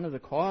objectors, one of the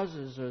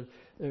causes or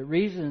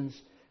reasons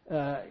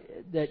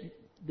that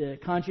the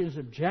conscientious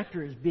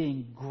objector is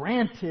being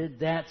granted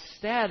that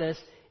status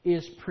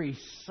is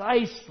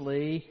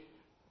precisely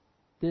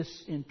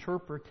this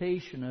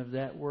interpretation of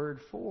that word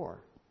for.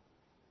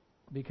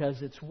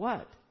 Because it's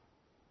what?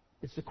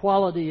 It's the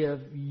quality of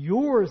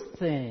your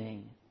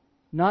thing,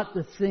 not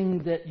the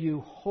thing that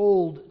you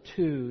hold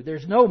to.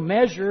 There's no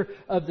measure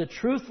of the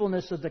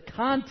truthfulness of the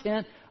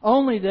content,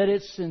 only that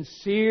it's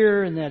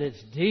sincere and that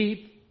it's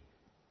deep.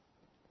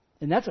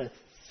 And that's a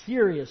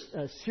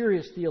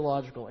serious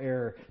theological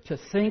error to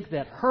think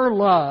that her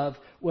love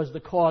was the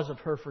cause of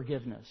her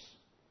forgiveness.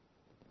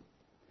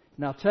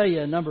 And I'll tell you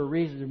a number of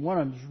reasons, and one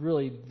of them is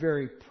really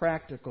very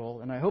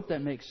practical, and I hope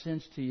that makes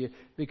sense to you,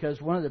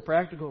 because one of the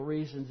practical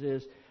reasons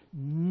is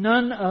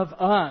none of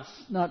us,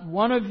 not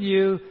one of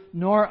you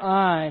nor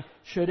I,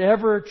 should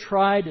ever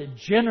try to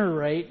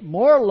generate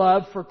more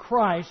love for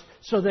Christ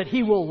so that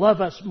He will love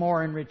us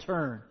more in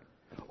return,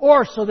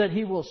 or so that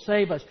He will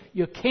save us.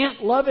 You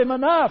can't love Him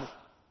enough.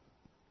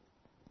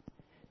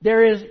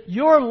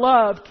 Your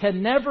love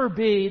can never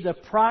be the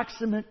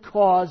proximate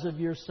cause of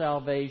your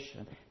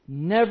salvation.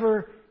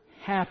 Never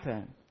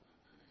happen.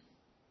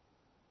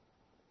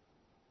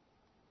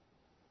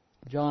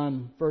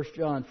 1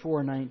 John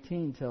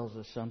 4:19 tells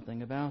us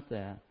something about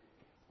that.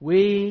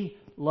 We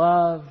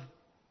love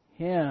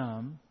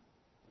Him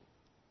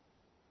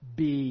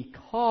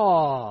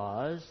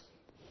because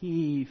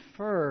He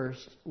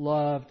first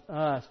loved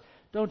us.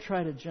 Don't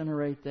try to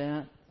generate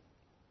that.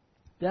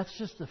 That's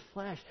just the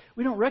flesh.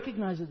 We don't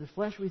recognize it as the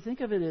flesh. We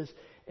think of it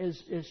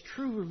as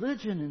true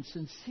religion and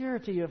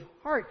sincerity of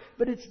heart.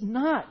 But it's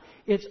not.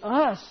 It's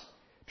us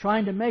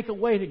trying to make a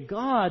way to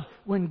God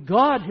when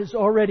God has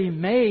already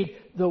made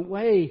the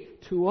way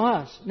to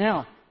us.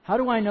 Now, how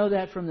do I know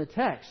that from the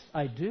text?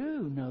 I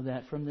do know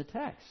that from the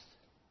text.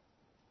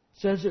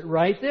 It says it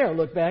right there.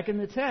 Look back in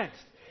the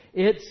text.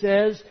 It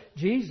says,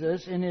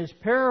 Jesus, in His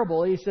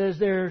parable, He says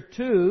there are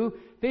 2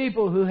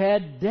 people who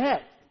had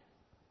debt.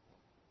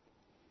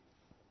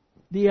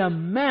 The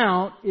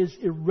amount is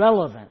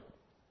irrelevant.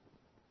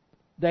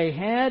 They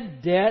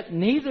had debt,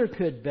 neither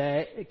could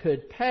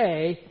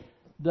pay.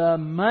 The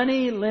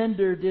money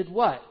lender did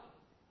what?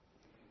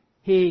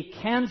 He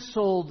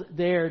canceled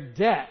their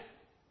debt.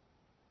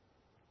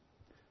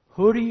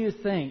 Who do you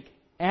think,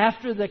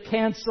 after the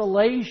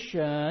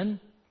cancellation,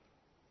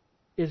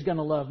 is going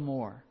to love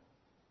more?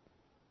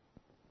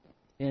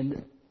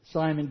 And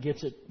Simon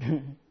gets it.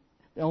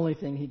 The only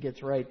thing he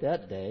gets right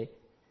that day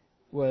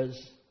was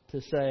to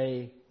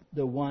say,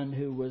 the one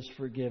who was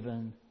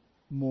forgiven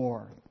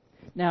more.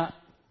 Now,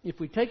 if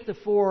we take the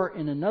for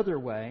in another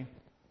way,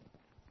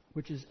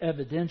 which is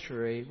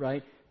evidentiary,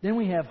 right, then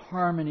we have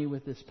harmony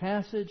with this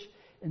passage,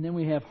 And then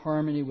we have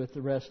harmony with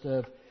the rest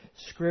of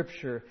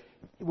Scripture,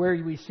 where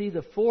we see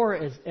the for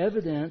as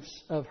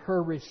evidence of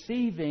her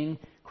receiving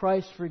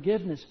Christ's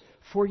forgiveness.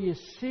 For you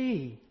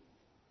see,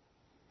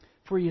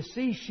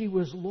 she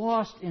was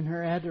lost in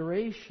her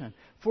adoration.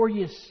 For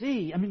you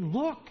see,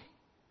 look.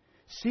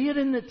 See it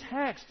in the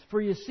text. For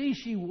you see,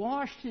 she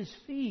washed His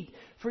feet.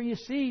 For you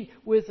see,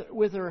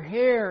 with her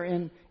hair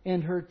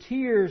and her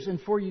tears. And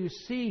for you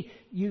see,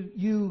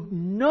 you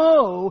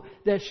know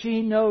that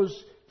she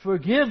knows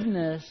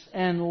forgiveness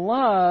and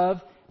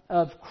love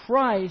of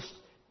Christ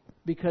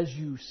because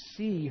you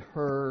see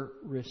her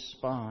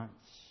response.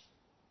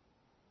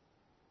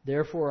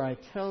 Therefore I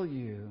tell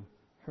you,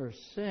 her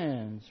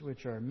sins,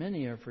 which are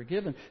many, are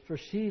forgiven. For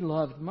she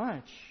loved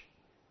much.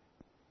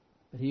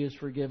 But he who is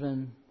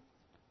forgiven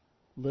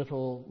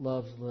little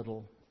loves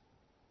little.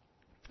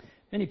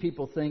 Many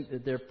people think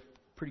that they're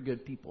pretty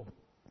good people.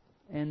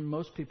 And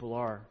most people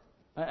are.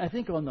 I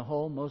think on the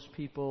whole, most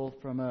people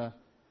from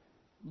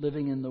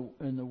living in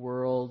the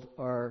world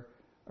are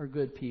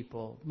good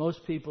people.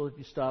 Most people, if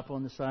you stop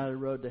on the side of the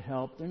road to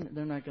help,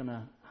 they're not going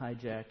to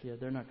hijack you.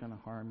 They're not going to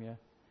harm you.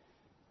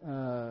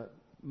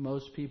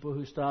 Most people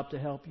who stop to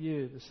help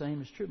you, the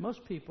same is true.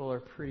 Most people are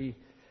pretty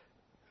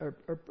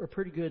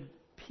good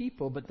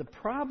people. But the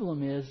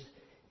problem is,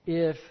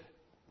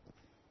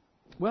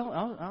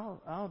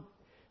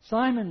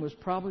 Simon was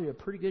probably a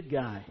pretty good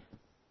guy.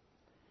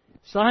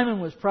 Simon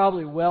was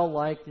probably well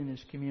liked in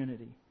his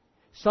community.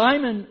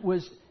 Simon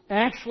was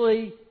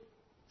actually,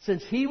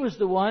 since he was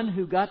the one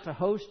who got to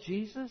host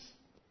Jesus,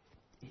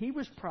 he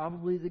was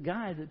probably the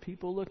guy that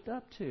people looked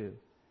up to.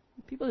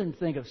 People didn't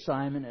think of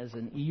Simon as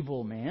an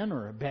evil man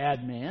or a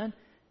bad man.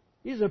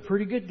 He's a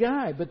pretty good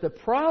guy. But the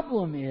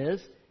problem is,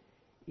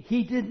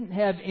 he didn't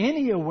have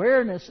any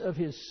awareness of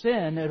his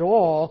sin at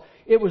all.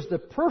 It was the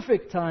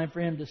perfect time for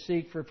him to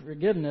seek for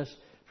forgiveness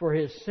for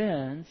his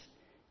sins.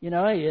 He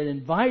had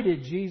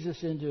invited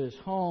Jesus into his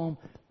home,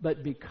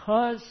 but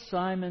because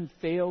Simon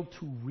failed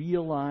to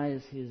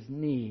realize his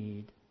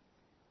need,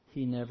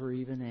 he never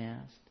even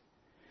asked.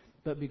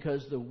 But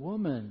because the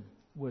woman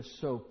was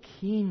so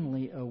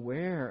keenly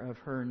aware of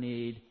her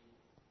need,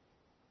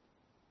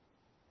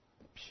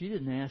 she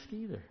didn't ask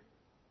either.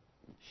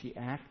 She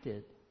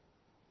acted.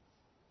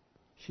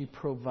 She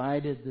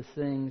provided the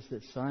things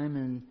that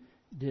Simon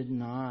did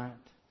not.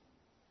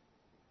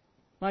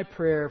 My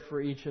prayer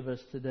for each of us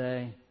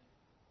today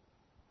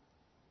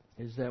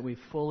is that we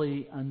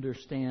fully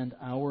understand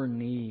our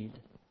need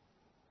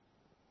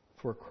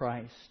for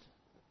Christ,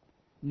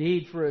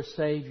 need for a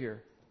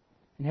Savior,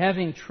 and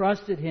having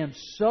trusted Him,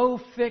 so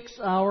fix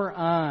our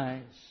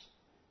eyes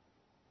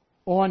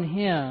on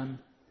Him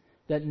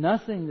that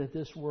nothing that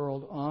this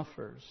world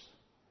offers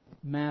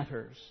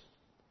matters.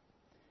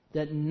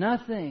 That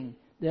nothing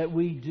that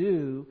we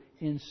do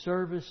in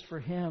service for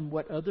Him,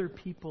 what other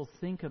people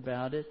think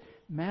about it,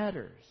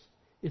 matters.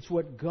 It's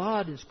what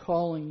God is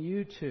calling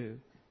you to.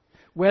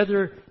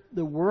 Whether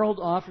the world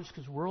offers,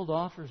 because the world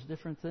offers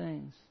different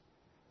things.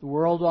 The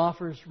world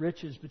offers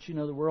riches, but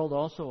the world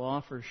also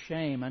offers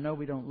shame. I know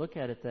we don't look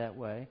at it that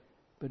way,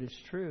 but it's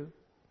true.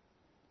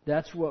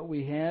 That's what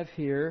we have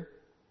here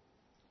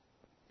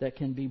that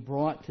can be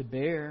brought to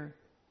bear.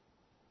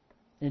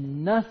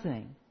 And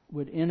nothing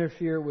would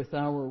interfere with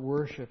our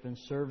worship and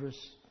service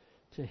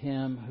to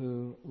Him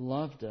who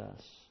loved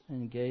us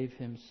and gave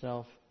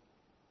Himself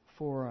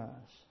for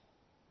us.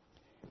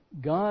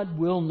 God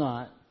will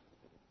not,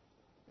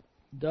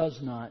 does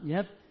not. You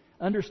have to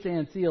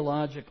understand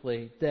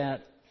theologically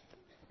that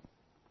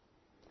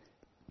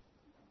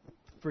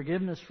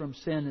forgiveness from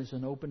sin is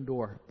an open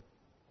door.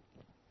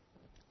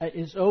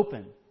 It's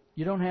open.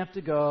 You don't have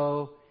to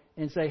go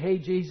and say, "Hey,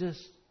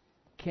 Jesus,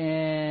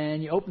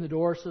 can you open the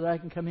door so that I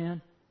can come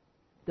in?"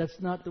 That's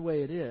not the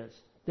way it is.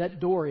 That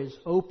door is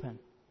open.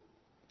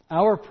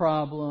 Our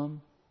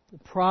problem, the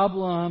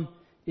problem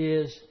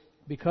is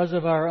because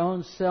of our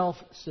own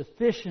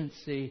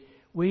self-sufficiency,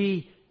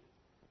 we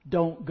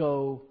don't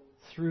go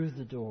through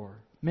the door.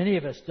 Many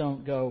of us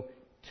don't go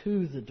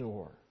to the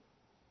door.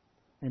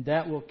 And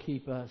that will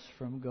keep us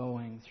from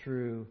going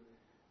through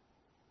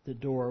the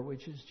door,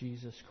 which is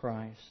Jesus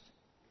Christ.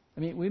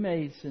 We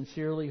may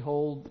sincerely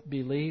hold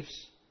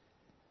beliefs,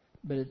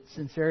 but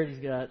sincerity's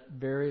got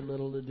very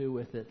little to do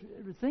with it.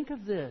 Think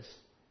of this.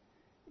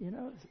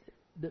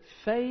 The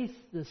faith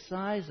the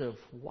size of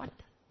what?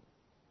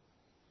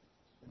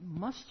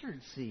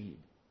 Mustard seed.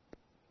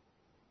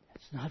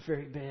 It's not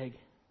very big.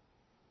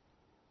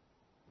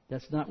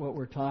 That's not what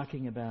we're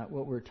talking about.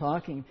 What we're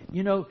talking,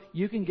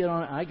 you can get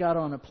on. I got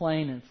on a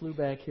plane and flew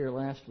back here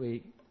last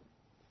week,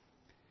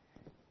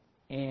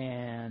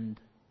 and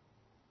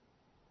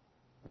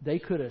they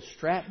could have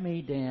strapped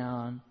me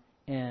down,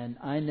 and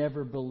I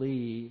never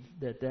believed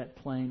that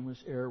plane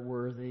was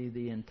airworthy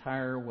the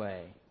entire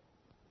way.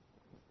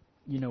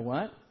 You know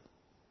what?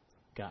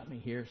 Got me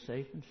here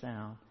safe and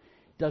sound.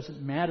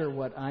 Doesn't matter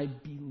what I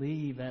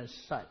believe as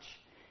such.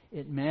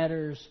 It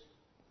matters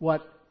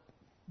what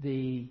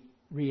the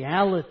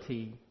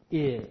reality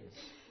is.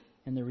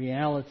 And the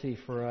reality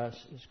for us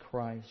is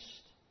Christ.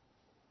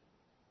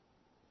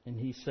 And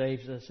He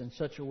saves us in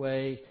such a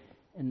way,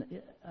 and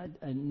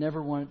I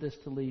never wanted this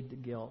to lead to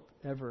guilt,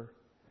 ever.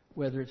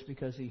 Whether it's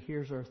because He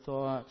hears our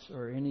thoughts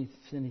or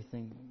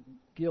anything.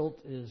 Guilt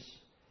is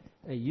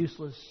a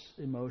useless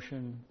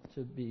emotion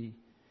to be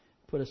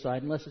put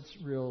aside, unless it's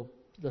real,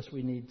 unless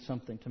we need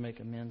something to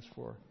make amends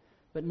for.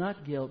 But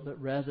not guilt,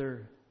 but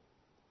rather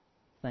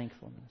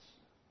thankfulness.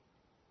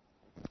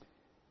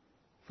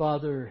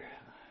 Father,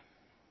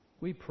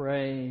 we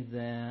pray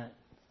that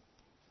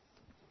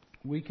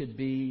we could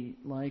be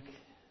like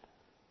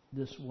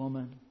this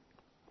woman,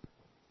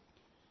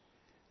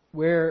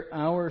 where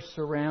our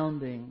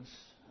surroundings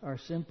are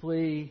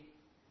simply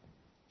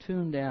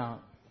tuned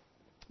out,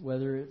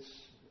 whether it's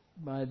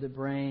by the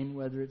brain,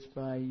 whether it's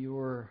by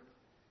your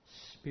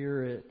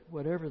Spirit,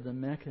 whatever the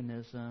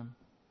mechanism,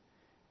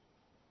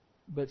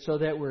 but so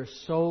that we're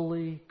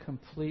solely,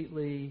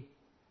 completely,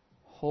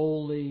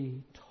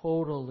 wholly,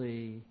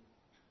 totally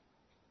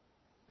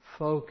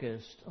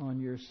focused on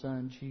your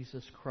Son,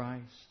 Jesus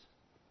Christ.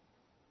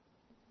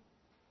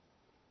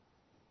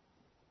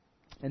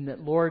 And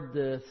that, Lord,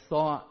 the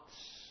thoughts,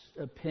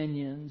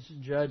 opinions,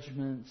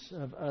 judgments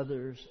of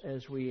others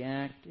as we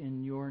act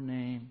in your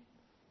name,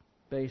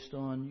 based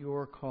on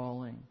your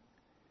calling,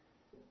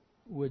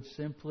 would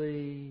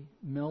simply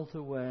melt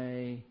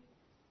away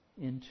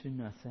into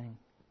nothing,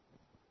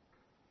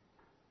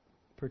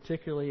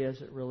 particularly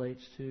as it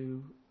relates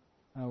to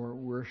our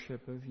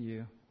worship of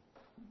you.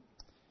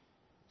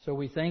 So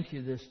we thank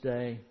you this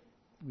day.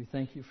 We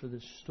thank you for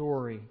this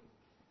story.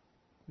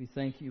 We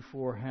thank you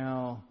for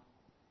how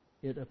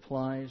it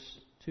applies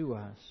to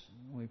us.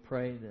 We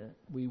pray that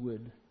we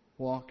would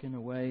walk in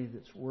a way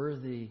that's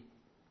worthy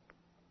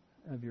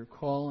of your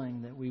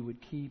calling, that we would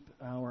keep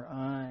our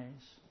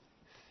eyes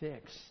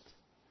fixed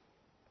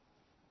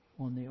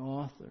on the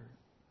author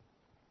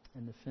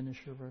and the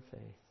finisher of our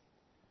faith,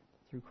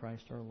 through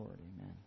Christ our Lord. Amen.